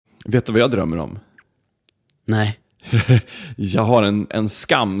Vet du vad jag drömmer om? Nej. Jag har en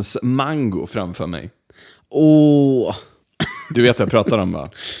skams mango framför mig. Åh. Du vet vad jag pratar om, va?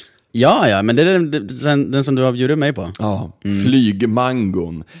 Ja, men det är den som du har bjudit mig på. Ja,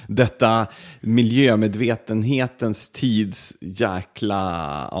 flygmangon. Detta miljömedvetenhetens tids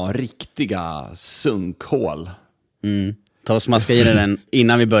jäkla, riktiga sunkhål. Ta och smaska i den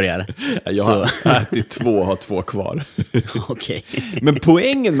innan vi börjar. Jag har ätit 2, har 2 kvar. Okej. Men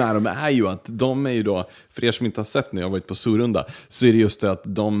poängen med dem är ju att de är ju då, för er som inte har sett när jag har varit på Sorunda, så är det just det att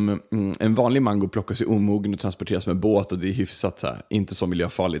en vanlig mango plockas i omogen och transporteras med båt och det är hyfsat så här, inte så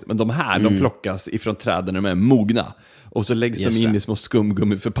miljöfarligt. Men de här, de plockas ifrån träden när de är mogna. Och så läggs de in i små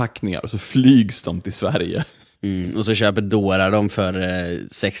skumgummiförpackningar och så flygs de till Sverige. Och så köper Dora dem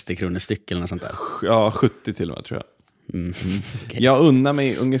för 60 kronor styck eller något sånt där. Ja, 70 till och med tror jag. Okay. Jag unnar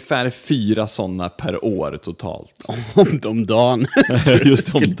mig ungefär 4 sådana per år totalt. Om dagen.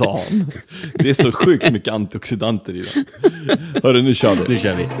 Just om dagen. Det är så sjukt mycket antioxidanter i dem. Hörru, nu kör vi. Nu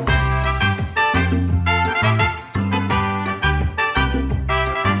kör vi.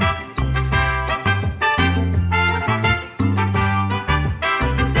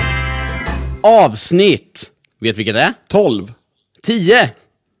 Avsnitt. Vet vilket det är? 12. 10.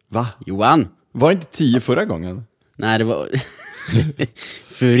 Va? Johan. Var det inte 10 förra gången? Nej, det var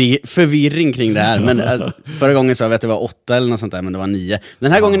förvirring kring det här. Men förra gången sa vi att det var 8 eller något sånt där, men det var 9.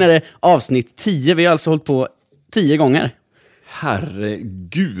 Den här gången är det avsnitt 10. Vi har alltså hållit på 10 gånger.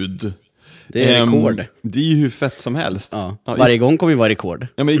 Herregud. Det är rekord. Det är ju hur fett som helst. Ja. Varje gång kommer ju vara rekord.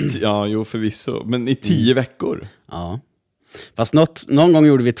 Ja, men jo, förvisso. Men i 10 veckor. Ja. Fast någon gång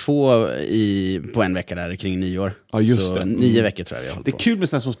gjorde vi 2 på en vecka där kring nyår. Ja, just så det. 9 veckor tror jag vi har hållit på. Det är kul med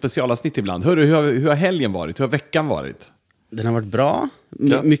sådana som specialavsnitt ibland. Hörru, hur har helgen varit? Hur har veckan varit? Den har varit bra.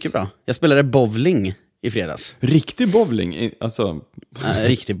 Mycket bra. Jag spelade bowling i fredags. Riktig bowling? Alltså...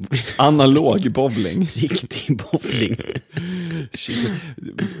 Riktig... Analog bowling? Riktig bowling. Shit.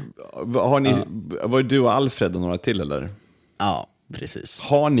 Har ni... Var det du och Alfred och några till, eller? Ja, precis.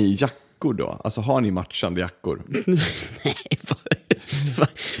 Har ni jackor då? Alltså har ni matchande jackor? Nej,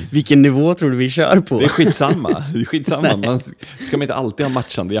 vilken nivå tror du vi kör på? Det är skitsamma. Ska man inte alltid ha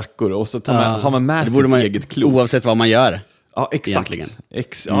matchande jackor? Och så har man med sitt eget klot. Oavsett vad man gör. Ja, exakt.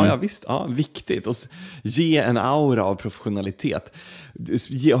 Ja, visst. Ja, viktigt. Och ge en aura av professionalitet.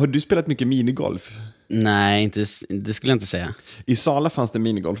 Har du spelat mycket minigolf? Nej, det skulle jag inte säga. I Sala fanns det en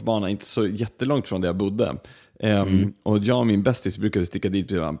minigolfbana, inte så jättelångt från där jag bodde. Och jag och min bästis brukade sticka dit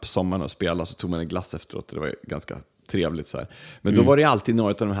på sommaren och spela, så tog man en glass efteråt. Det var ganska trevligt så här. Men då var det alltid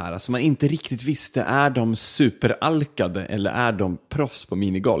några av de här som man inte riktigt visste, är de superalkade eller är de proffs på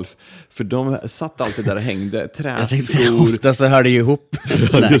minigolf? För de satt alltid där och hängde, träskor. Ofta så hör det ihop.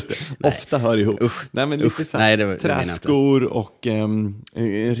 Just det, ofta hör det ihop. Nej, men lite så här, träskor och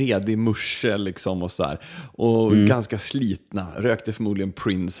redig musche liksom och så här. Och ganska slitna, rökte förmodligen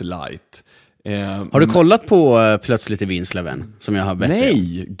Prince Light. Har du kollat på Plötsligt i Vinslöven som jag har bett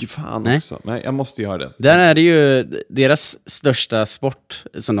dig om? Fan också. Nej, jag måste göra det. Där är det ju deras största sport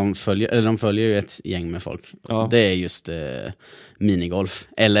som de följer ju ett gäng med folk. Ja. Det är just minigolf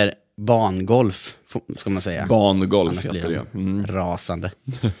eller bangolf ska man säga. Bangolf heter det. Rasande.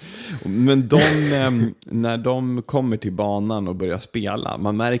 Men när de kommer till banan och börjar spela,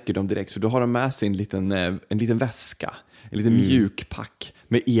 man märker dem direkt, för då har de med sig en liten väska. En liten mjukpack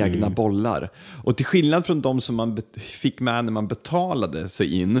med egna bollar. Och till skillnad från de som man fick med när man betalade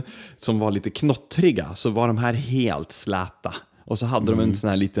sig in, som var lite knottriga, så var de här helt släta. Och så hade de en sån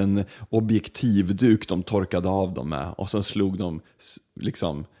här liten objektivduk de torkade av dem med. Och sen slog de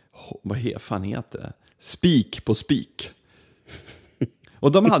liksom, vad fan heter det? Spik på spik.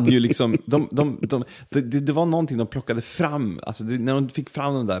 Och de hade ju liksom, det var någonting de plockade fram, alltså när de fick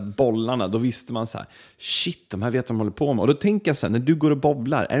fram de där bollarna, då visste man så här, shit, de här vet vad de håller på med. Och då tänker jag så här, när du går och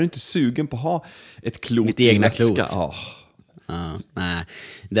bobblar, är du inte sugen på att ha ett klot? Mitt egna klot? Oh. Nej,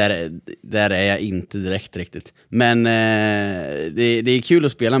 där är jag inte direkt riktigt. Men det är kul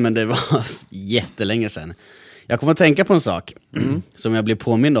att spela, men det var jättelänge sedan. Jag kommer att tänka på en sak som jag blev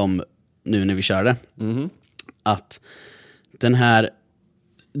påmind om nu när vi körde. Att den här,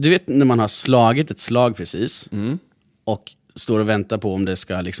 du vet när man har slagit ett slag precis och står och väntar på om det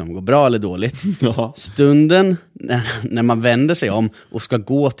ska liksom gå bra eller dåligt. Ja. Stunden när man vänder sig om och ska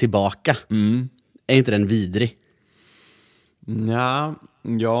gå tillbaka, är inte den vidrig?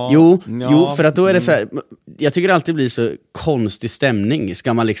 Jo, för att då är det så här, jag tycker det alltid blir så konstig stämning.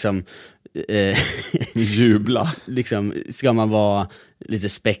 Ska man liksom Jubla. liksom, ska man vara lite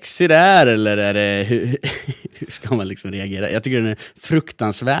spexig där, eller är det, hur ska man liksom reagera? Jag tycker den är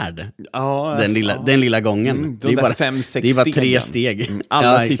fruktansvärd, Ja, den lilla gången. De där 5-6 det är bara 3 stegen. steg.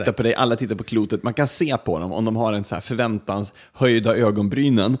 Alla Ja, tittar exakt. på dig, alla tittar på klotet. Man kan se på dem om de har en så här förväntanshöjda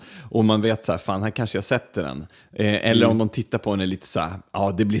ögonbrynen och man vet så här, fan, här kanske jag sätter den. Eller om de tittar på en lite så här,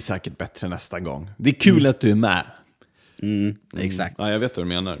 ja, det blir säkert bättre nästa gång. Det är kul att du är med. Exakt. Ja, jag vet vad du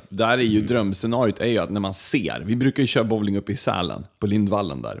menar. Där är ju drömscenariot är ju att när man ser, vi brukar ju köra bowling uppe i Sälen, på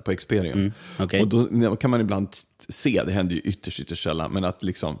Lindvallen där, på Experian. okej. Och då kan man ibland se, det händer ju ytterst sällan, men att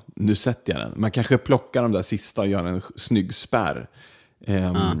liksom, nu sätter jag den. Man kanske plockar de där sista och gör en snygg spärr.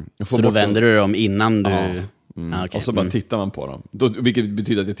 Så då vänder du dem innan du... okej. Och så bara tittar man på dem. Vilket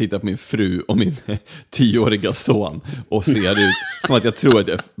betyder att jag tittar på min fru och min 10-åriga son och ser ut som att jag tror att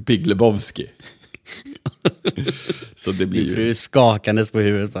jag är Big Lebowski. Så det blir Din fru är skakandes på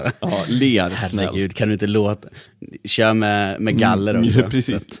huvudet bara. Ja, ler Herregud, snällt. kan du inte låta... Kör med galler också. Ja,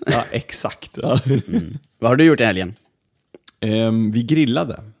 precis. Ja, exakt. Ja. Vad har du gjort i helgen? Vi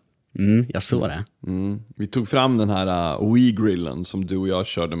grillade. Jag såg det. Vi tog fram den här Wii-grillen som du och jag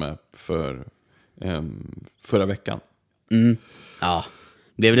körde med förra veckan. Ja.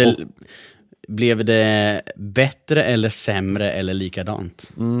 Blev det bättre eller sämre eller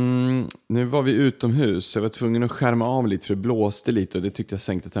likadant? Nu var vi utomhus så jag var tvungen att skärma av lite för det blåste lite och det tyckte jag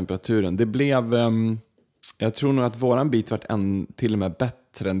sänkte temperaturen. Det blev, jag tror nog att våran bit vart till och med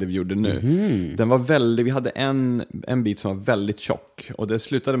bättre än det vi gjorde nu. Den var väldigt, vi hade en bit som var väldigt tjock och det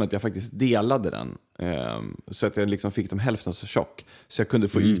slutade med att jag faktiskt delade den. Så att jag liksom fick dem hälften så tjock. Så jag kunde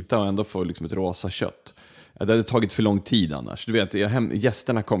få yta och ändå få liksom ett rosa kött. Det hade tagit för lång tid annars. Du vet,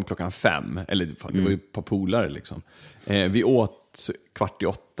 gästerna kom 5:00. Eller det var ju ett par polare liksom. Vi åt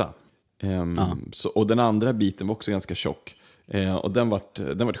 7:45. Och den andra biten var också ganska tjock. Och den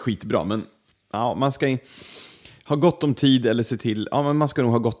var skitbra. Men ja, man ska ha gott om tid eller se till... Ja, men man ska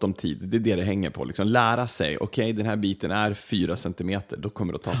nog ha gott om tid. Det är det hänger på. Liksom. Lära sig. Okej, den här biten är 4 centimeter. Då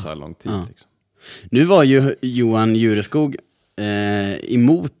kommer det att ta så här lång tid. Liksom. Nu var ju Johan Jureskog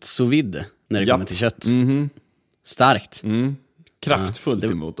emot sous vide när det kommer till kött. Starkt. Kraftfullt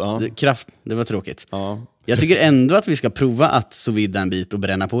emot. Ja. Det var tråkigt. Ja. Jag tycker ändå att vi ska prova att sous vide en bit och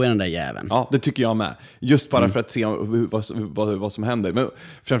bränna på i den där jäveln. Ja, det tycker jag med. Just bara för att se vad som händer. Men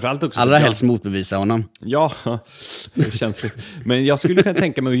framförallt också... Allra helst motbevisa honom. Ja, det är känsligt. Men jag skulle kunna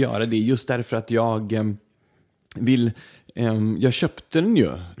tänka mig att göra det just därför att jag vill... Jag köpte den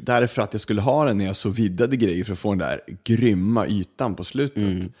ju därför att jag skulle ha den när jag så vidade grejer för att få den där grymma ytan på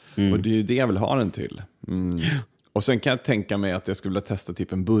slutet. Och det är ju det jag vill ha den till. Och sen kan jag tänka mig att jag skulle vilja testa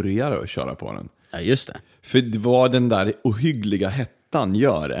typ en burgare och köra på den. Ja, just det. För vad den där ohyggliga hettan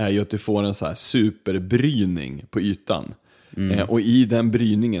gör är ju att du får en så här superbryning på ytan. Och i den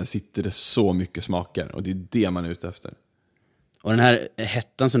bryningen sitter det så mycket smaker. Och det är det man är ute efter. Och den här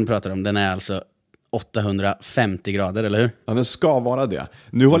hettan som du pratar om, den är alltså 850 grader, eller hur? Ja, den ska vara det.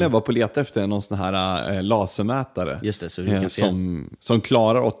 Nu håller jag bara på att leta efter någon sån här lasermätare. Just det, så du kan se. Som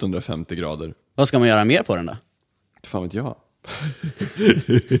klarar 850 grader. Vad ska man göra mer på den då? Fan vet jag.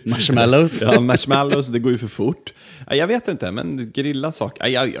 Marshmallows? Ja, marshmallows, det går ju för fort. Ja, jag vet inte, men grilla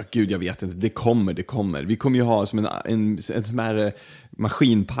saker. Gud, jag vet inte. Det kommer. Vi kommer ju ha som en smärre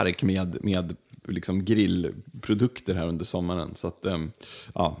maskinpark med liksom grillprodukter här under sommaren. Så att,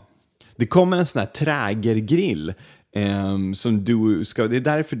 ja. Det kommer en sån här trägergrill som du ska... Det är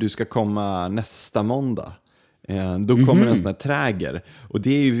därför du ska komma nästa måndag. Då kommer en sån här träger. Och det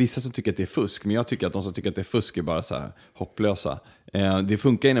är ju vissa som tycker att det är fusk. Men jag tycker att de som tycker att det är fusk är bara så här hopplösa. Det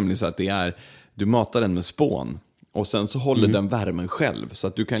funkar ju nämligen så att det är... Du matar den med spån. Och sen så håller den värmen själv. Så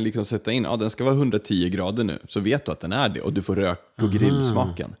att du kan liksom sätta in... Ja, den ska vara 110 grader nu. Så vet du att den är det. Och du får rök och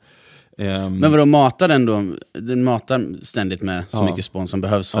grillsmaken. Men vadå, matar den då? Den matar ständigt med så mycket spån som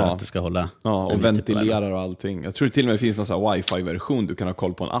behövs för att det ska hålla. Ja, och ventilerar och allting. Jag tror till och med det finns någon sån här wifi-version. Du kan ha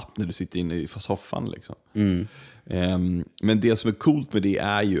koll på en app när du sitter inne i soffan liksom. Men det som är coolt med det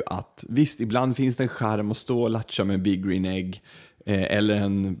är ju att visst, ibland finns det en charm att stå och latcha med en Big Green Egg eller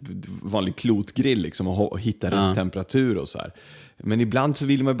en vanlig klotgrill liksom, och hitta rätt temperatur och så här. Men ibland så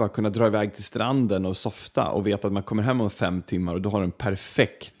vill man bara kunna dra iväg till stranden och softa och veta att man kommer hem om 5 timmar och då har en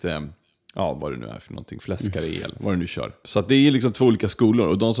perfekt... Ja, vad det nu är för någonting, fläskare el, vad du nu kör. Så att det är liksom 2 olika skolor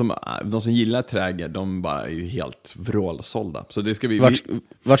och de som gillar träger, de bara är ju helt vrålsålda. Så det ska vi...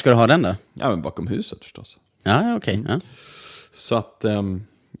 Vart ska du ha den då? Ja, men bakom huset förstås. Ja, okej. Ja. Så att,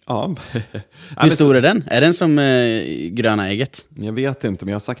 ja. Hur stor är den? Är den som gröna ägget? Jag vet inte,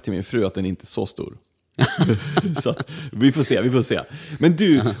 men jag har sagt till min fru att den inte är så stor. Så att, vi får se. Men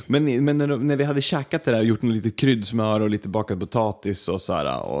du, men när vi hade käkat det där och gjort något lite kryddsmör och lite bakad potatis och så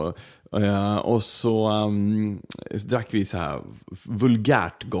här, Och så drack vi så här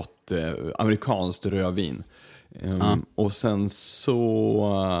vulgärt gott amerikanskt rödvin. Och sen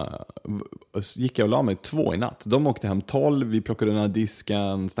så gick jag och la mig 2 i natt. De åkte hem 12, vi plockade undan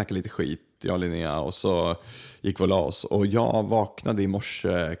disken, snackade lite skit, jag och Linnea, och så gick vi och la oss. Och jag vaknade i morse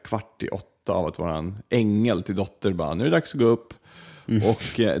 7:45 av att vara ängel till dotter bara, nu är det dags att gå upp. Och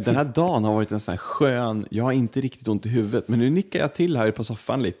den här dagen har varit en sån här skön, jag har inte riktigt ont i huvudet, men nu nickar jag till här på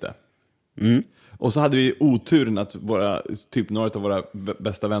soffan lite. Och så hade vi oturen att några av våra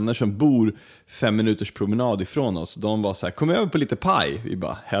bästa vänner som bor 5 minuters promenad ifrån oss, de var så här, kom över på lite paj. Vi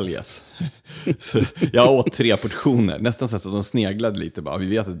bara, hell yes. Så jag åt 3 portioner, nästan så att de sneglade lite bara, vi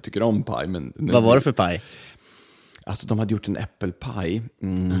vet att du tycker om paj, men Vad var det för paj? Alltså de hade gjort en äppelpaj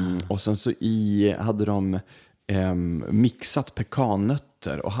och sen så hade de mixat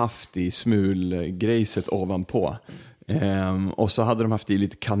pekannötter och haft i smulgrejset ovanpå. Och så hade de haft i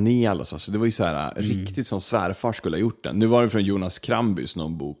lite kanel och så det var ju så här riktigt som svärfar skulle ha gjort den. Nu var det från Jonas Krambys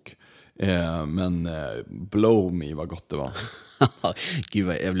någon bok, men blow me vad gott det var.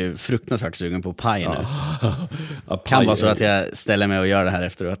 Gud, jag blev fruktansvärt sugen på paj nu. Kan vara så att jag ställer mig och gör det här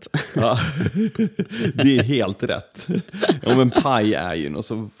efteråt. Ja, det är helt rätt. Ja, men paj är ju något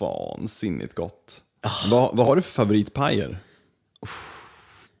så vansinnigt gott. Vad har du för favoritpajer?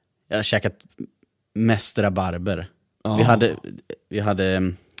 Jag har käkat mest rabarber. Vi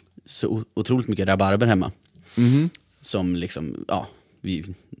hade så otroligt mycket rabarber hemma. Som liksom,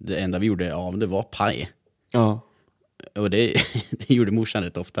 det enda vi gjorde av det var paj. Ja. Och det gjorde morsan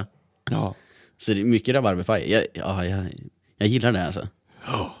rätt ofta. Ja. Så det är mycket rabarberpaj. Jag gillar det alltså.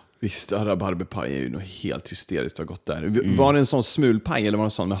 Ja, visst, rabarberpaj är ju nog helt hysteriskt vad gott det är. Var det en sån smulpaj eller var det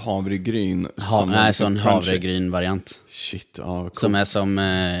en sån med havregryn? Nej, sån havregryn-variant. Shit, cool. Som är som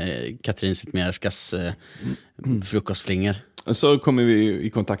Katrin Zytomierskas frukostflingor. Så kommer vi i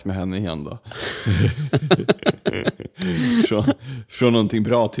kontakt med henne igen då. från någonting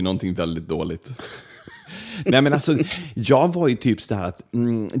bra till någonting väldigt dåligt. Nej, men alltså, jag var ju typ så här att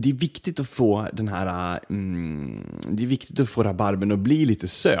det är viktigt att få den här det är viktigt att få rabarben att bli lite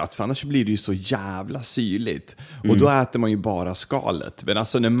söt, för annars blir det ju så jävla syrligt. Och då äter man ju bara skalet. Men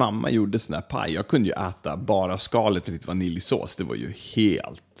alltså när mamma gjorde sån här paj, jag kunde ju äta bara skalet med lite vaniljsås. Det var ju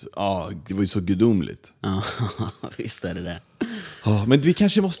helt, det var ju så gudomligt. Ja, visst är det. Men vi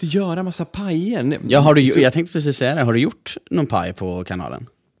kanske måste göra massa pajer. Ja, jag tänkte precis säga det, har du gjort någon paj på kanalen?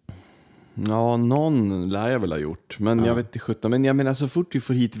 Ja, någon lär jag väl ha gjort. Men jag vet inte 17. Men jag menar, så fort vi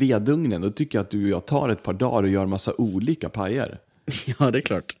får hit vedugnen, då tycker jag att du och jag tar ett par dagar och gör massa olika pajer. Ja, det är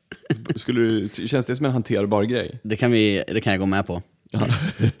klart. Känns det som en hanterbar grej? Det kan jag gå med på. Ja.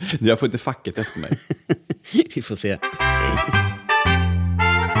 Jag får inte facket efter mig. Vi får se.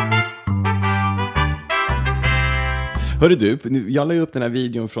 Hörru du, jag la upp den här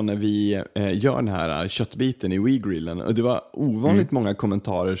videon från när vi gör den här köttbiten i WeGrillen, och det var ovanligt många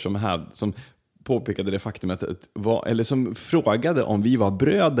kommentarer som påpekade det faktumet eller som frågade om vi var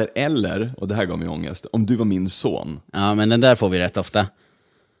bröder eller, och det här gav mig ångest, om du var min son. Ja, men den där får vi rätt ofta.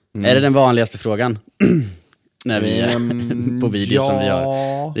 Är det den vanligaste frågan? När vi på video som vi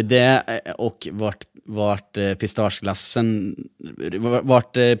gör. Det är det, och vart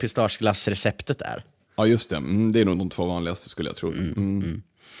pistageglassreceptet är. Ja, just det. Det är nog de 2 vanligaste, skulle jag tro. Nej,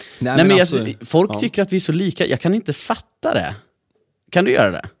 men alltså, folk tycker att vi är så lika. Jag kan inte fatta det. Kan du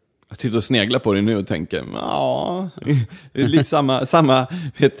göra det? Jag tittar och sneglar på det nu och tänker, lite samma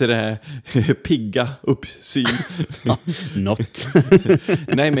pigga uppsyn. Något.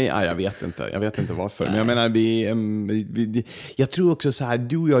 Nej, men jag vet inte varför. Men jag menar, jag tror också så här,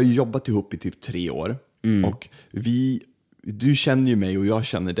 du och jag har jobbat ihop i typ 3 år. Och du känner ju mig och jag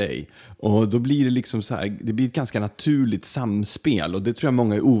känner dig. Och då blir det liksom så här, det blir ett ganska naturligt samspel. Och det tror jag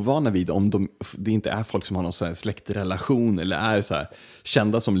många är ovana vid om det inte är folk som har någon så här släktrelation eller är så här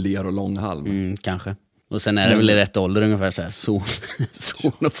kända som ler och långhalm. Kanske. Och sen är det väl i rätt ålder ungefär så här,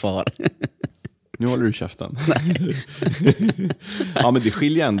 son och far. Nu håller du käften. Ja, men det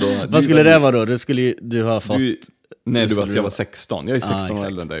skiljer ändå. Vad skulle det vara då? Det skulle du ha fått... jag var 16. Jag är 16 år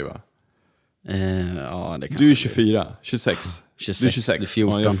äldre än dig, va? Det kan du är 24, 26. 26, du är 26. du är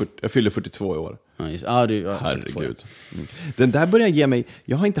 14. Ja, jag fyller 42 i år. Herregud. Den där börjar ge mig...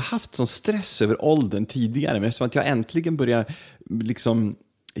 Jag har inte haft sån stress över åldern tidigare, men eftersom att jag äntligen börjar liksom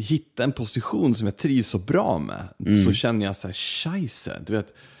hitta en position som jag trivs så bra med, så känner jag så här, scheisse, du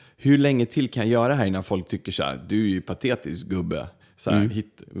vet, hur länge till kan jag göra här innan folk tycker så här, du är ju patetisk gubbe. Så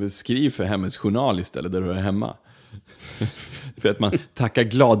här, skriv för Hemmets Journal istället där du är hemma. För att man tackar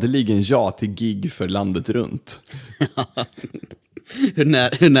gladeligen ja till gig för landet runt.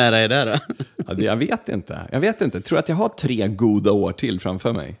 Hur nära är det då? Jag vet inte. Jag tror att jag har 3 goda år till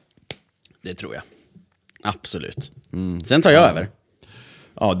framför mig. Det tror jag. Absolut. Sen tar jag över.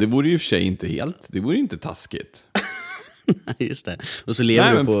 Ja, det vore ju för sig inte helt. Det vore inte taskigt. Just det. Och så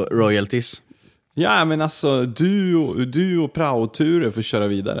lever du på royalties. Ja, men alltså, du och Prao-Ture får köra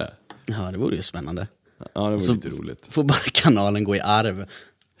vidare. Ja, det vore ju spännande. Ja, det vore Så lite roligt. får bara kanalen gå i arv.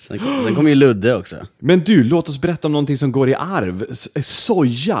 Sen kommer ju Ludde också. Men du, låt oss berätta om någonting som går i arv.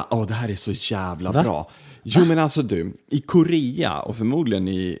 Soja! Det här är så jävla bra. Jo, men alltså du, i Korea och förmodligen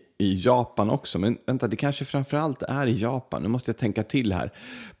i Japan också, men vänta, det kanske framförallt är i Japan. Nu måste jag tänka till här.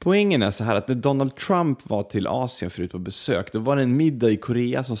 Poängen är så här att när Donald Trump var till Asien förut på besök, då var det en middag i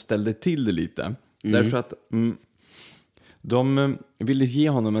Korea som ställde till det lite. Därför att de ville ge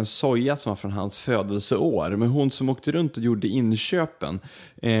honom en soja som var från hans födelseår. Men hon som åkte runt och gjorde inköpen,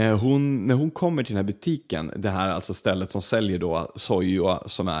 när hon kommer till den här butiken, det här alltså stället som säljer då soja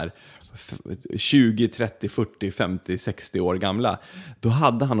som är 20, 30, 40, 50, 60 år gamla, då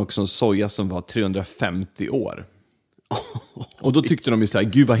hade han också en soja som var 350 år. Och då tyckte de ju så här,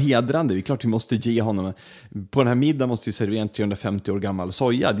 gud vad hedrande, det är klart vi måste ge honom, på den här middagen måste vi servera en 350 år gammal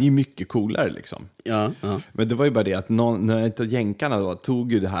soja, det är mycket coolare liksom. Ja. Men det var ju bara det att när jänkarna då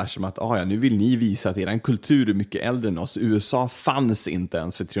tog ju det här som att nu vill ni visa att er kultur är mycket äldre än oss. USA fanns inte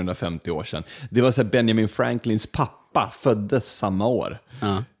ens för 350 år sedan. Det var så här, Benjamin Franklins pappa föddes samma år.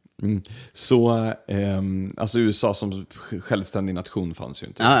 Ja. Så alltså USA som självständig nation fanns ju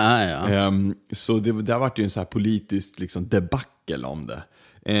inte. Ja. Så det har varit ju en så här politisk liksom debacle om det.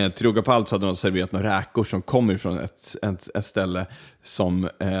 Till råga på allt så hade de serverat några räkor som kommer från ett ställe som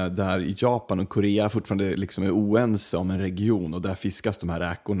där i Japan och Korea fortfarande liksom är oense om en region, och där fiskas de här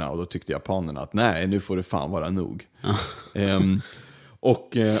räkorna, och då tyckte japanerna att nej, nu får det fan vara nog.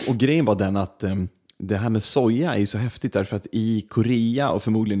 Och grejen var den att det här med soja är ju så häftigt därför att i Korea och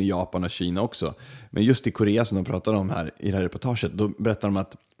förmodligen i Japan och Kina också, men just i Korea som de pratar om här i det här reportaget, då berättar de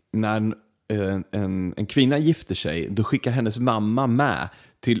att när en kvinna gifter sig, då skickar hennes mamma med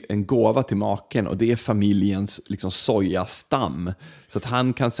till en gåva till maken, och det är familjens liksom sojastam, så att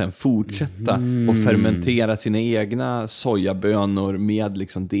han kan sen fortsätta och fermentera sina egna sojabönor med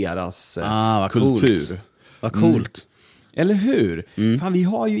liksom deras kultur. Coolt. Vad coolt. Eller hur? Fan, vi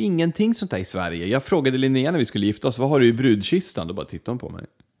har ju ingenting sånt där i Sverige. Jag frågade Linnea när vi skulle gifta oss, vad har du i brudkistan? Då bara tittade hon på mig.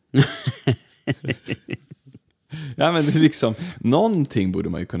 Ja, men det är liksom, någonting borde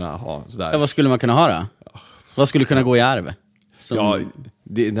man ju kunna ha sådär. Ja, vad skulle man kunna ha då? Vad skulle kunna gå i arv? Ja,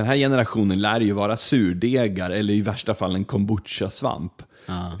 den här generationen lär ju vara surdegar, eller i värsta fall en kombucha-svamp.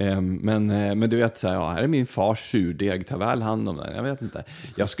 Men du vet så här, här är min fars surdeg, ta väl hand om den. Jag vet inte.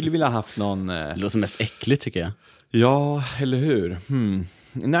 Jag skulle vilja haft någon... Det låter mest äckligt tycker jag. Ja, eller hur?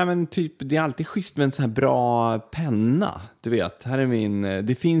 Nej, men typ, det är alltid schysst med en sån här bra penna. Du vet, här är min...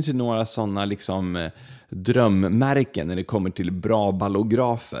 Det finns ju några såna liksom drömmärken när det kommer till bra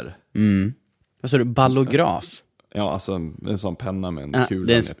ballografer. Vad sa du, ballograf? Ja, alltså en sån penna med en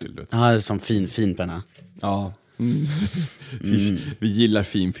kula ner till. Ja, det är en sån fin penna. Ja. Vi gillar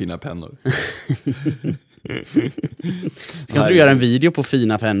fina pennor. Ska inte du göra en video på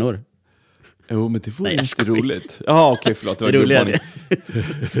fina pennor? Jo, men det vore inte roligt. Ja, okej, förlåt. Det var roligare.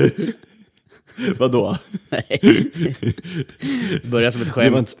 Vadå? Nej. Började som ett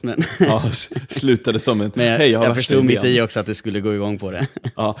skämt. Men slutade som ett... Men jag förstod mitt i också att det skulle gå igång på det.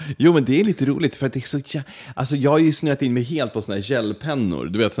 Ja, jo, men det är lite roligt för att det är så... Alltså, jag har ju snöat in mig helt på såna här gelpennor.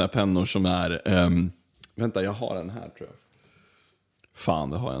 Du vet, såna här pennor som är... Vänta, jag har den här, tror jag. Fan,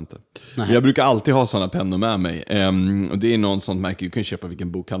 det har jag inte. Jag brukar alltid ha såna pennor med mig. Och det är någon sånt märke, du kan köpa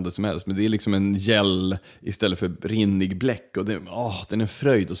vilken bokhandel som helst. Men det är liksom en gel istället för rinnig bläck. Och den är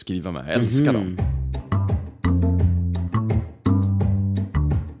fröjd att skriva med. Jag älskar dem.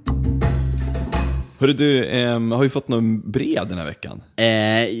 Hörru du, har vi fått någon brev den här veckan?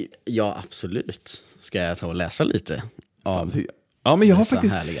 Ja, absolut. Ska jag ta och läsa lite? Ja, men jag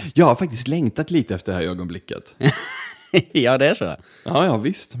har faktiskt längtat lite efter det här ögonblicket. Ja, det är så. Ja,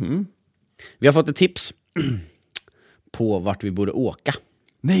 visst. Vi har fått ett tips på vart vi borde åka.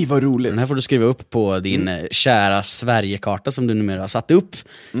 Nej, vad roligt. Den här får du skriva upp på din kära Sverigekarta som du numera har satt upp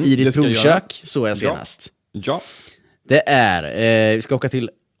i ditt provkök, så jag senast. Ja. Det är, vi ska åka till,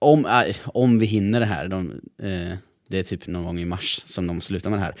 om vi hinner det här, det är typ någon gång i mars som de slutar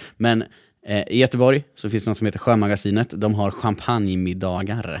med det här. Men i Göteborg så finns det något som heter Sjömagasinet. De har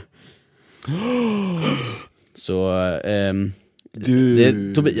champagnemiddagar. Så det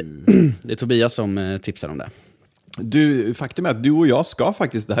är Tobias som tipsar om det. Du, faktum är att du och jag ska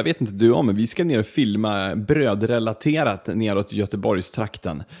faktiskt, det här vet inte du om, men vi ska ner och filma brödrelaterat neråt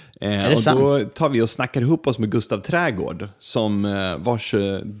Göteborgstrakten. Är det och sant? då tar vi och snackar ihop oss med Gustav Trädgård, som vars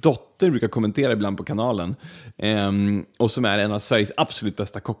dotter brukar kommentera ibland på kanalen. Och som är en av Sveriges absolut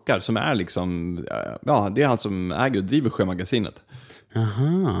bästa kockar, som är liksom, det är han som äger och driver Sjömagasinet.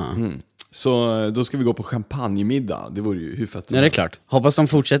 Aha. Så då ska vi gå på champagnemiddag. Det vore ju hur fett som Ja, det är helst. klart. Hoppas de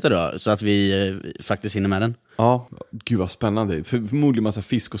fortsätter då, så att vi faktiskt hinner med den. Ja, gud vad spännande. Förmodligen massa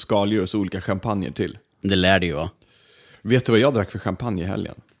fisk och skaldjur och så olika champagner till. Det lär det ju vara. Vet du vad jag drack för champagne i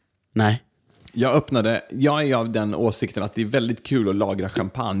helgen? Nej. Jag är av den åsikten att det är väldigt kul att lagra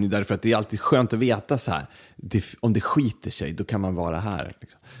champagne, därför att det är alltid skönt att veta så här. Om det skiter sig, då kan man vara här.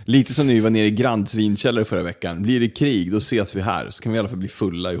 Liksom. Lite som när vi var nere i Grands vinkällare förra veckan. Blir det krig, då ses vi här. Så kan vi i alla fall bli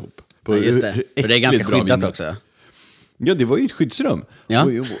fulla ihop. Ja, just det. För det är ganska skyddat också. Ja, det var ju ett skyddsrum. Ja.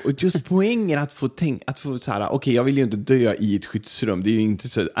 Och just poängen att få så här, okej, jag vill ju inte dö i ett skyddsrum. Det är ju inte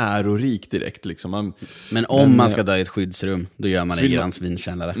så ärorikt direkt liksom. Men om man ska dö i ett skyddsrum, då gör man det i vill man- Grands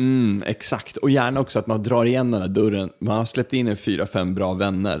vinkällare. Exakt, och gärna också att man drar igen den här dörren. Man har släppt in 4-5 bra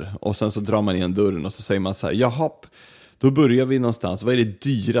vänner, och sen så drar man igen dörren och så säger man så här, jaha, då börjar vi någonstans. Vad är det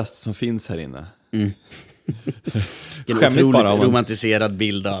dyraste som finns här inne? En Skämmigt otroligt bara om man- romantiserad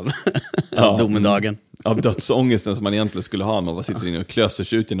bild av domedagen. Av dödsångesten som man egentligen skulle ha när man bara sitter inne och klöser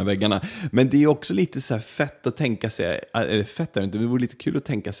sig ut genom väggarna. Men det är också lite så här fett att tänka sig, eller fett är det inte, det vore lite kul att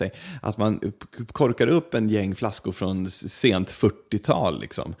tänka sig att man korkar upp en gäng flaskor från sent 40-tal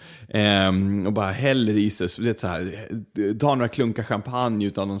liksom. Och bara häller i sig, så det är så här, tar några klunkar champagne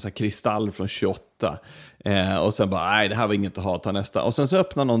utan någon så här kristall från 28. Och sen bara, nej det här var inget att ha, ta nästa. Och sen så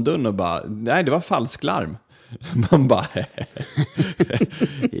öppnar någon dörren och bara, nej det var falsklarm. Man bara,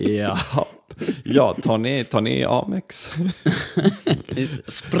 jaha. Ja, tar ni Amex?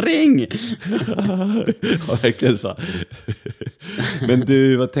 Spring! Ja, verkligen så. Men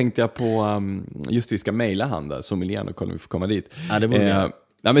du, vad tänkte jag på? Just vi ska mejla han där, sommelieren, och kolla om vi får komma dit. Ja, det borde vi göra.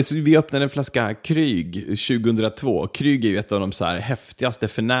 Ja, men så vi öppnade en flaska Krüg 2002. Krüg är ju ett av de så här häftigaste,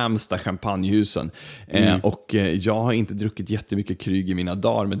 förnämsta champagnehusen. Och jag har inte druckit jättemycket Krüg i mina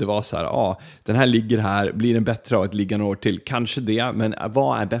dagar, men det var så här, den här ligger här, blir den bättre av att ligga några år till? Kanske det, men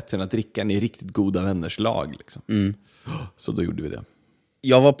vad är bättre än att dricka den i riktigt goda vänners lag? Liksom. Så då gjorde vi det.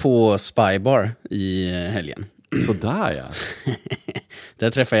 Jag var på Spybar i helgen. Sådär ja.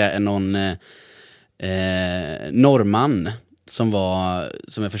 Där träffade jag någon norrman som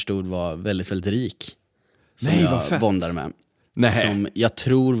jag förstod var väldigt, väldigt rik. Som Nej, vad jag fett. bondade med. Nej. Som jag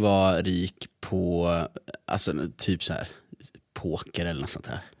tror var rik på, alltså typ så här poker eller något sånt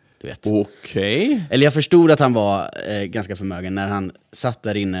här. Du vet. Okej. Eller jag förstod att han var ganska förmögen när han satt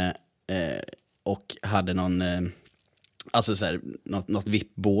där inne och hade någon, alltså så här, något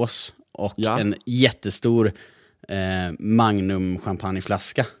vippbås och en jättestor Magnum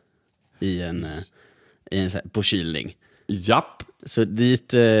champagneflaska i en så här, på kylning. Japp. Så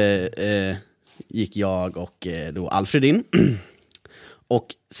dit gick jag och då Alfred in. Och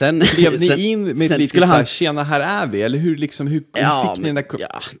sen Klev ni in med sen lite skulle så här, han, tjena här är vi? Eller hur fick ni den där...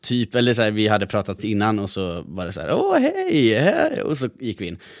 ja, typ, eller så här, vi hade pratat innan och så var det så här, åh hej, och så gick vi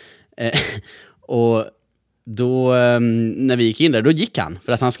in. Och då, när vi gick in där, då gick han,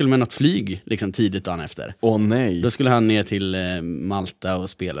 för att han skulle med något flyg liksom tidigt dagen efter. Åh nej. Då skulle han ner till Malta och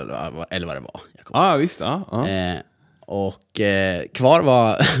spela, eller vad det var. Ja, visst. Ja. Och kvar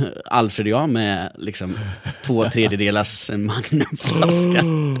var Alfred och jag med liksom 2/3 Magnumflaska.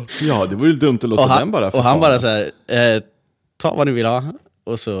 Ja, det vore ju dumt att låta den bara och han bara så förfaras. här, ta vad ni vill ha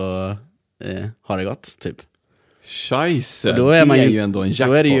och så har det gått typ. Scheisse, Då är man det är ju ändå en jackpot.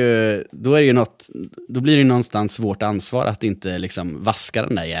 Då är det ju något, då blir det ju någonstans vårt ansvar att inte liksom vaska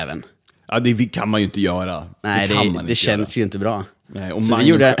den där jäveln. Ja, det kan man ju inte göra. Nej, det känns ju inte bra. Nej, och så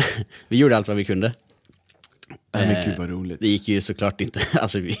vi gjorde allt vad vi kunde. Nej, men gud vad roligt. Det gick ju såklart inte,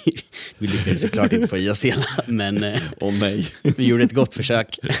 alltså vi lyckades såklart inte få i oss hela, men nej. vi gjorde ett gott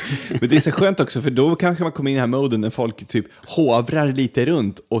försök. Men det är så skönt också, för då kanske man kommer in i den här moden när folk typ hovrar lite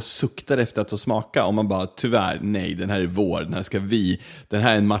runt och suktar efter att få smaka, och man bara, tyvärr, nej, den här är vår, den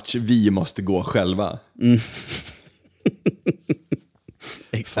här är en match vi måste gå själva.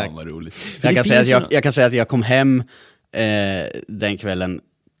 Exakt. Fan vad roligt. Jag kan säga att jag kom hem den kvällen,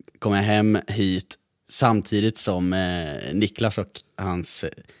 kom jag hem hit samtidigt som Niklas och hans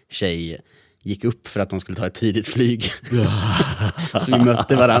tjej gick upp för att de skulle ta ett tidigt flyg. Så vi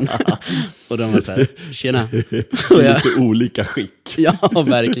mötte varandra. Och de var så här, tjena. Och lite olika skick. Ja,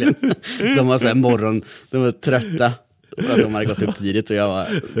 verkligen. De var så här de var trötta För att de hade gått upp tidigt och jag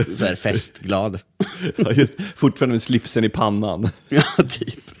var så här festglad. Ja, fortfarande med slipsen i pannan. Ja,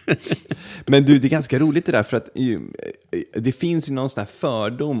 typ. Men du, det är ganska roligt det där, för att det finns ju någon sån här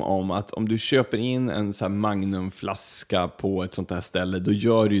fördom om att om du köper in en sån här Magnumflaska på ett sånt här ställe, då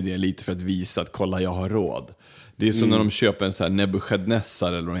gör du ju det lite för att visa att kolla, jag har råd. Det är som när de köper en sån här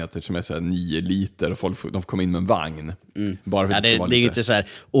Nebuchadnezzar eller vad de heter, som är så här 9 liter och de får komma in med en vagn. Bara för att Det är lite... inte så här,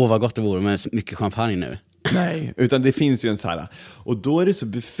 vad gott det vore med mycket champagne nu. Nej, utan det finns ju en så här. Och då är det så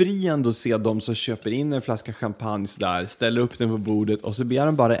befriande att se de som köper in en flaska champagne där, ställer upp den på bordet och så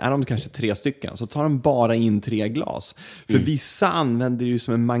är de kanske 3 stycken, så tar de bara in 3 glas. För vissa använder det ju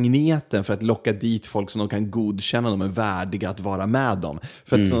som en magneten för att locka dit folk som de kan godkänna de är värdiga att vara med dem.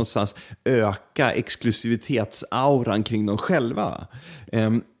 För att någonstans öka exklusivitetsauran kring dem själva.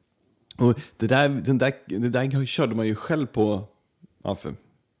 Och det där körde man ju själv på... Ja, för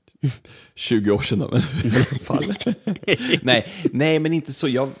 20 år sedan då, men i alla fall. nej, men inte så.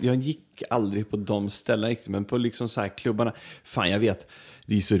 Jag gick aldrig på de ställena riktigt, men på liksom så här klubbarna. Fan, jag vet,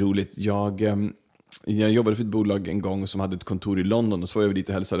 det är så roligt. Jag jobbade för ett bolag en gång som hade ett kontor i London, och så var jag dit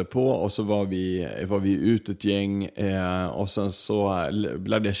och hälsade på, och så var vi ut ett gäng, och sen så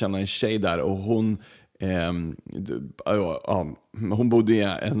lärde jag känna en tjej där, och hon hon bodde i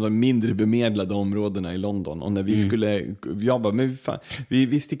en av de mindre bemedlade områdena i London, och när vi skulle jobba, men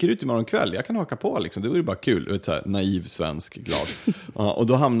vi sticker ut imorgon kväll, jag kan haka på liksom, det vore bara kul, så här, naiv svensk glad. Och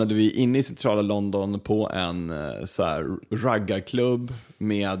då hamnade vi inne i centrala London på en så här raggarklubb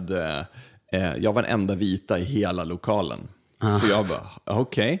med jag var den enda vita i hela lokalen. Så jag bara,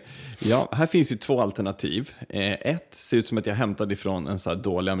 okej. Ja, här finns ju 2 alternativ. Ett ser ut som att jag hämtade ifrån en så här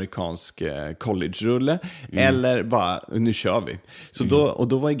dålig amerikansk college-rulle. Eller bara, nu kör vi. Så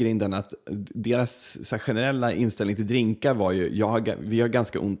då var ju grejen den att deras så här, generella inställning till drinkar var ju, vi har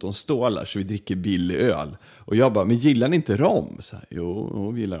ganska ont om stålar, så vi dricker billig öl. Och jag bara, men gillar ni inte rom? Så här,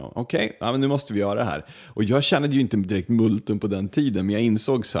 jo, vi gillar rom. Okej, ja, men nu måste vi göra det här. Och jag kände ju inte direkt multum på den tiden, men jag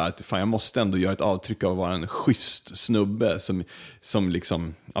insåg så här att fan, jag måste ändå göra ett avtryck av att vara en schysst snubbe som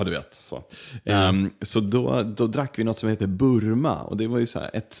liksom, ja du vet så. Så då drack vi något som heter Burma, och det var ju så här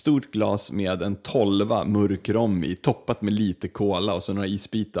ett stort glas med en 12 mörk rom i, toppat med lite cola och så några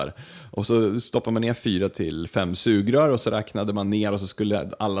isbitar. Och så stoppade man ner 4 till 5 sugrör, och så räknade man ner, och så skulle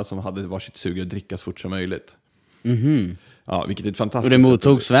alla som hade varsitt sugrör drickas fort som möjligt. Ja, vilket är ett fantastiskt. Och det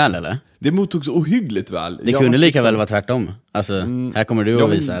mottogs väl, eller? Det mottogs ohyggligt väl. Det kunde lika väl vara tvärtom. Alltså, här kommer du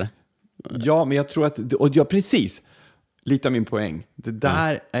och visar. Ja, men jag tror att, precis. Lite av min poäng. Det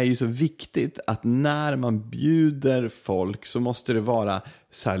där är ju så viktigt, att när man bjuder folk så måste det vara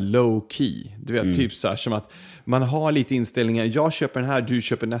så här low key. Du vet, typ så här som att man har lite inställningar. Jag köper den här, du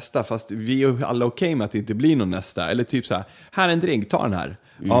köper nästa, fast vi är alla okej med att det inte blir någon nästa. Eller typ så här är en drink, ta den här.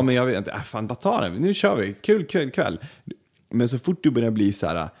 Ja, men jag vet inte, fan, bara ta den. Nu kör vi, kul kväll. Men så fort du börjar bli så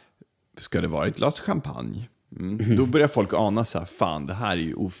här, ska det vara ett glas champagne? Då börjar folk ana så här, fan, det här är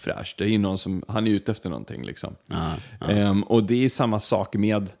ju ofräscht. Det är ju någon som, han är ute efter någonting liksom. Och det är samma sak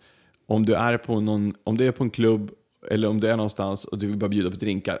med om du är på en klubb, eller om du är någonstans och du vill bara bjuda på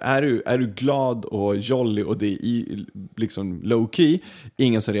drinkar. Är du glad och jolly och det är liksom low key,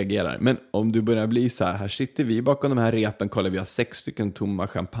 ingen som reagerar. Men om du börjar bli så här sitter vi bakom de här repen, kollar, vi har 6 stycken tomma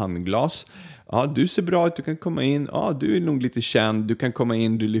champagneglas. Ja, du ser bra ut, du kan komma in. Ja, du är nog lite känd, du kan komma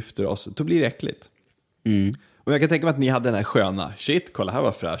in, du lyfter oss. Då blir det äckligt. Och jag kan tänka mig att ni hade den här sköna, shit, kolla här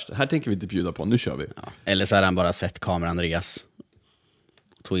var fräscht, här tänker vi inte bjuda på, nu kör vi. Ja. Eller så hade han bara sett kameran Andreas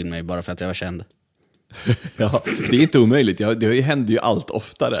och tog in mig bara för att jag var känd. Ja, det är inte omöjligt, det händer ju allt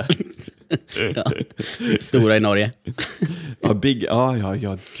oftare. Ja. Stora i Norge.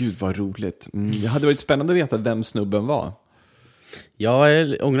 Ja, gud vad roligt. Det hade varit spännande att veta vem snubben var.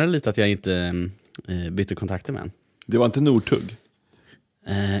 Jag ångrar lite att jag inte bytte kontakter med han. Det var inte Nortugg?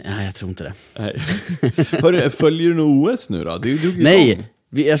 Nej, jag tror inte det. Nej. Hörru, följer du nog OS nu då? Nej,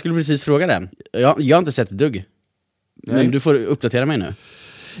 jag skulle precis fråga det. Jag har inte sett ett dugg. Men du får uppdatera mig nu.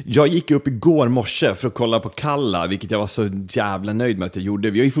 Jag gick upp igår morse för att kolla på Kalla, vilket jag var så jävla nöjd med att jag gjorde.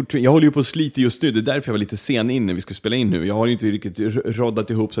 Jag håller ju på att slita just nu, det är därför jag var lite sen in när vi ska spela in nu. Jag har ju inte riktigt roddat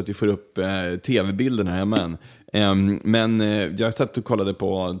ihop så att vi får upp tv-bilderna hemma än. Men jag satt och kollade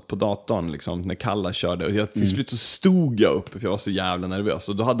på datorn liksom, när Kalla körde. Och till slut så stod jag upp, för jag var så jävla nervös.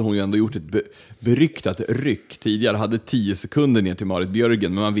 Och då hade hon ju ändå gjort ett beryktat ryck tidigare. Hade 10 sekunder ner till Marit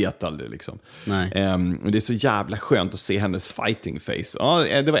Björgen, men man vet aldrig liksom. Och det är så jävla skönt att se hennes fighting face. Ja,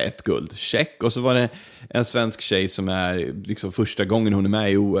 det var ett guld, check. Och så var det en svensk tjej som är liksom första gången hon är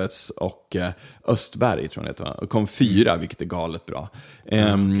med i OS, och Östberg tror jag det heter, och kom 4, vilket är galet bra.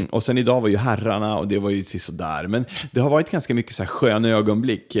 Och sen idag var ju herrarna, och det var ju sådär. Men det har varit ganska mycket så här sköna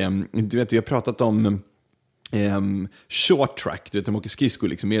ögonblick. Du vet, vi har pratat om short track, du vet, de åker skridskor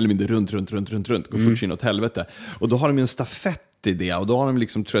liksom, mer eller mindre runt, går fort in åt helvete. Och då har de ju en stafett i det, och då har de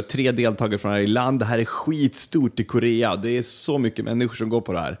liksom, tror jag, 3 deltagare från varje land. Det här är skitstort i Korea, det är så mycket människor som går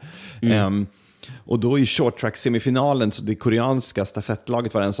på det här. Och då i short track semifinalen, så det koreanska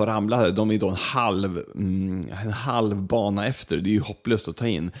stafettlaget var den som ramlade. De är då en halv bana efter. Det är ju hopplöst att ta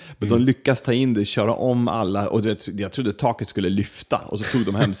in. Men de lyckas ta in det, köra om alla. Och jag trodde taket skulle lyfta. Och så tog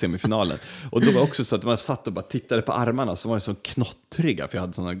de hem semifinalen. Och då var också så att man satt och bara tittade på armarna, så var det så knottriga, för jag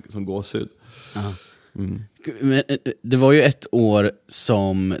hade såna som gåshud. Men det var ju ett år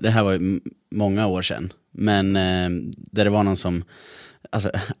som, det här var ju många år sedan, men där det var någon som,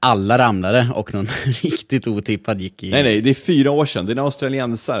 alltså alla ramlade och någon riktigt otippad gick i... Nej, det är 4 år sedan, det är en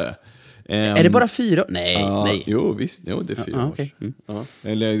australiensare. Är det bara 4? Nej. Jo, visst, det är 4 år. Okay.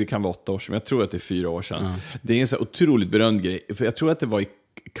 Eller det kan vara 8 år sedan, men jag tror att det är 4 år sedan. Det är en så otroligt berömd grej, för jag tror att det var i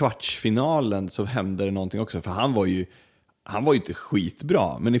kvartsfinalen så hände det någonting också, för han var ju inte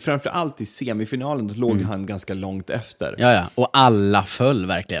skitbra, men framförallt i semifinalen då låg han ganska långt efter. Ja, och alla föll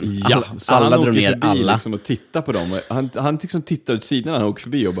verkligen. Ja, alla drog ner alla. Liksom, och tittade på dem. Han liksom tittade ut sidan när han åkte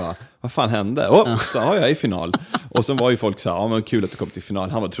förbi och bara, vad fan hände? Så jag är i final. Och så var ju folk så här, men kul att du kom till final.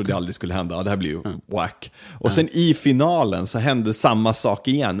 Han trodde aldrig skulle hända, det här blir ju whack. Och sen i finalen så hände samma sak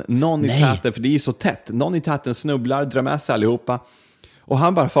igen. Någon i täten, för det är ju så tätt, någon i täten snubblar, drar med sig allihopa. Och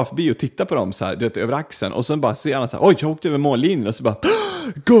han bara far förbi och tittar på dem så här, du vet, över axeln. Och sen bara ser han så här, oj, jag åkte över mållinjen. Och så bara,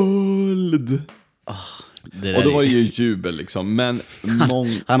 guld! Och då var det ju jubel liksom. Men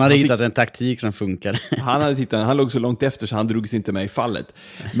han hade hittat en taktik som funkar. Han låg så långt efter så han drogs inte med i fallet.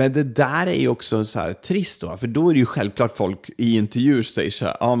 Men det där är ju också så här trist då. För då är det ju självklart folk i intervjuer säger så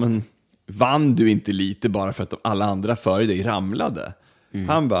här, ja men vann du inte lite bara för att alla andra före dig ramlade?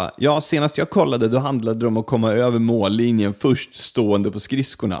 Han bara, ja, senast jag kollade då handlade det om att komma över mållinjen först stående på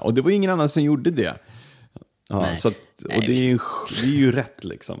skridskorna. Och det var ingen annan som gjorde det. Ja, så att, och det är ju rätt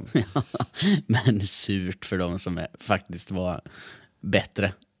liksom. Men surt för dem som faktiskt var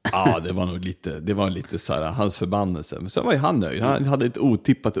bättre. Ja, det var lite så här, hans förbannelse. Men sen var ju han nöjd. Han hade ett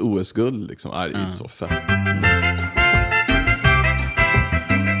otippat OS-guld liksom. Det är ju så fett.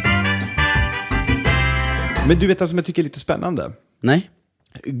 Men du vet vad som jag tycker är lite spännande? Nej.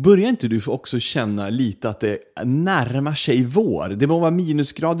 Börjar inte du också känna lite att det närmar sig vår? Det må vara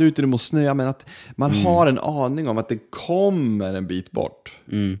minusgrader ute, det må snöa, men att man har en aning om att det kommer en bit bort.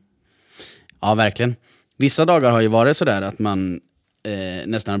 Ja, verkligen. Vissa dagar har ju varit sådär att man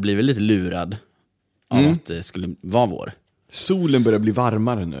nästan har blivit lite lurad av att det skulle vara vår. Solen börjar bli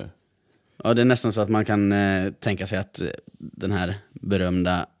varmare nu. Ja, det är nästan så att man kan tänka sig att den här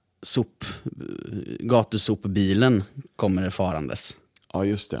berömda gatusopbilen kommer farandes. Ja,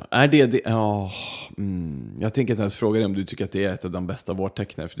 just det. Är det? Ja, jag tänker inte ens fråga dig om du tycker att det är ett av de bästa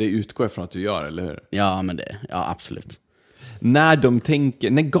vårtecknen, för det utgår ifrån att du gör, eller hur? Ja, men absolut.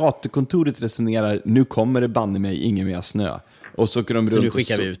 När gatukontoret resonerar, nu kommer det banne mig ingen mer snö. Och så kan de runt, så nu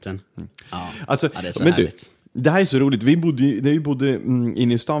skickar vi ut den. Ja, alltså, det är så härligt. Det här är så roligt. Vi bodde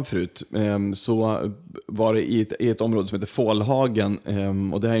inne i stan förut, så var det i ett område som heter Fålhagen,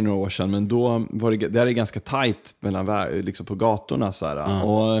 och det här är några år sedan, men då var det där är ganska tajt mellan liksom på gatorna så här.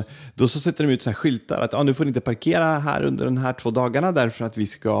 Och då så sätter de ut så här skyltar att nu får ni inte parkera här under den här 2 dagarna därför att vi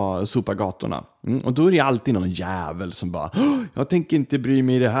ska sopa gatorna. Och då är det alltid någon jävel som bara, jag tänker inte bry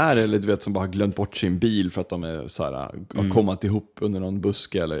mig i det här, eller du vet, som bara har glömt bort sin bil för att de är så här, har kommit ihop under någon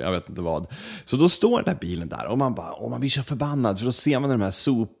buske eller jag vet inte vad. Så då står den där bilen där och man bara, man blir så förbannad, för då ser man den här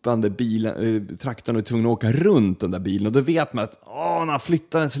sopande bilen, traktorn är tvungen att åka runt den där bilen, och då vet man att när han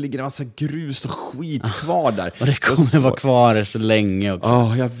flyttar den så ligger det en massa grus och skit kvar där. Och det kommer vara kvar så länge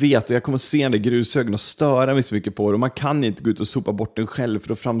också. Jag vet, och jag kommer se den där grushögen och störa mig så mycket på det, och man kan inte gå ut och sopa bort den själv, för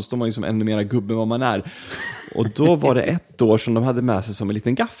då framstår man ju som ännu mera gubbe vad man är. Och då var det ett år som de hade med sig som en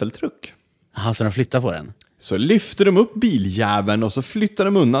liten gaffeltruck. Jaha, så de flyttade på den? Så lyfte de upp biljäveln och så flyttade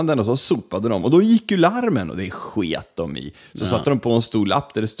de undan den och så sopade de. Och då gick ju larmen, och det sket de i. Så satte de på en stor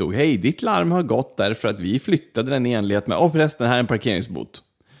lapp där det stod, hej, ditt larm har gått därför att vi flyttade den i enlighet med, förresten, här är en parkeringsbot.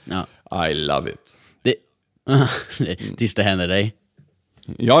 Ja. I love it. Tills det händer dig.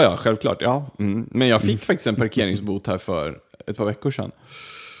 Ja, självklart. Ja. Men jag fick faktiskt en parkeringsbot här för ett par veckor sedan.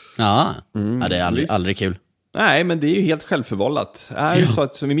 Ja, det är aldrig kul. Nej, men det är ju helt självförvållat. Är ju så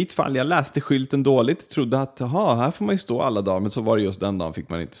att, som i mitt fall, jag läste skylten dåligt, trodde att här får man ju stå alla dagar, men så var det just den dagen fick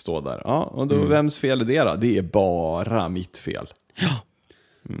man inte stå där. Ja, och då, vems fel är det då? Det är bara mitt fel. Ja.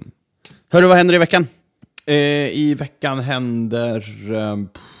 Hörru, vad händer i veckan? I veckan händer...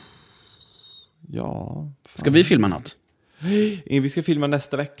 Ska vi filma något? Vi ska filma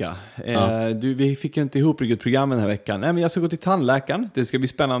nästa vecka. Ja. Vi fick ju inte ihop riktigt programmen den här veckan. Nej, men jag ska gå till tandläkaren. Det ska bli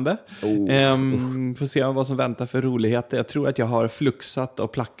spännande. Får se vad som väntar för roligheter. Jag tror att jag har fluxat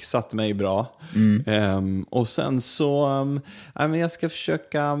och plaxat mig bra. Och sen så... men jag ska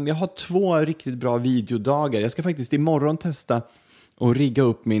försöka... Jag har 2 riktigt bra videodagar. Jag ska faktiskt imorgon testa och rigga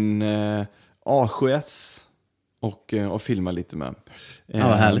upp min A7S och filma lite med. Ja,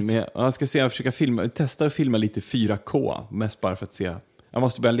 vad härligt. Jag ska se, jag försöka testa att filma lite 4K, mest bara för att se. Jag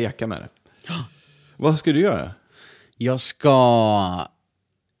måste börja leka med det. Vad ska du göra? Jag ska...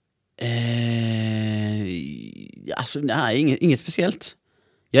 alltså, nej, inget speciellt.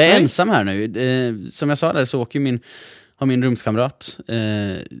 Jag är ensam här nu. Som jag sa där så har min rumskamrat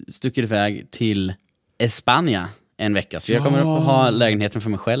stuckit iväg till Spanien en vecka. Så jag kommer att ha lägenheten för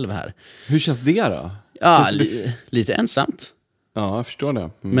mig själv här. Hur känns det då? Ja, lite ensamt. Ja, jag förstår det.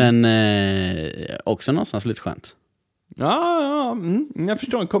 Men också någonstans lite skönt. Ja, jag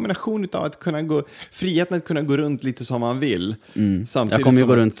förstår en kombination av att kunna friheten att kunna gå runt lite som man vill. Samtidigt jag kommer ju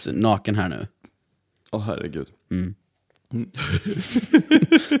gå runt naken här nu. Herregud.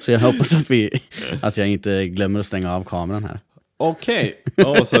 Så jag hoppas att jag inte glömmer att stänga av kameran här. Okej.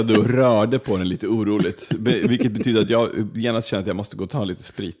 Så du rörde på den lite oroligt. Vilket betyder att jag genast känner att jag måste gå och ta lite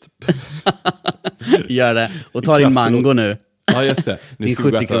sprit. Gör det. Och ta din mango nu. Ja, just det. Nu ska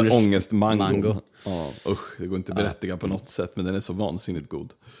vi äta ångestmango. Ja, det går inte att berättiga på något sätt, men den är så vansinnigt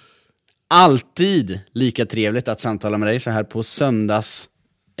god. Alltid lika trevligt att samtala med dig så här på söndags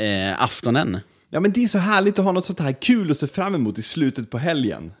aftonen. Ja, men det är så härligt att ha något sånt här kul att se fram emot i slutet på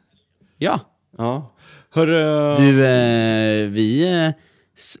helgen. Ja. Du,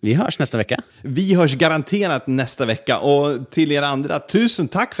 vi hörs nästa vecka. Vi hörs garanterat nästa vecka. Och till er andra, tusen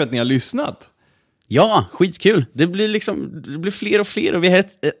tack för att ni har lyssnat. Ja, skitkul. Det blir fler och fler och vi har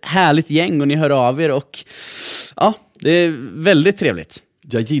ett härligt gäng och ni hör av er och ja, det är väldigt trevligt.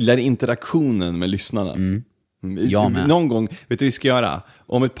 Jag gillar interaktionen med lyssnarna. Jag med. Någon gång, vet du vad vi ska göra?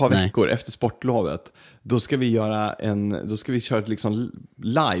 Om ett par veckor efter sportlovet, då ska vi köra ett liksom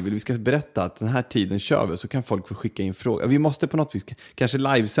live, eller vi ska berätta att den här tiden kör vi, så kan folk få skicka in frågor. Vi måste på något vis kanske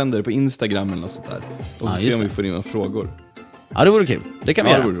livesända det på Instagram eller något sånt där. Och så se om vi får in några frågor. Ja, det vore kul. Det kan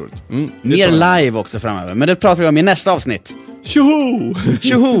vi göra. Det vore roligt. Mer live också framöver, men det pratar vi om i nästa avsnitt. Tjoho!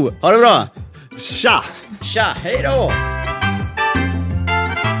 Tjoho! Ha det bra! Tja! Tja, hej då!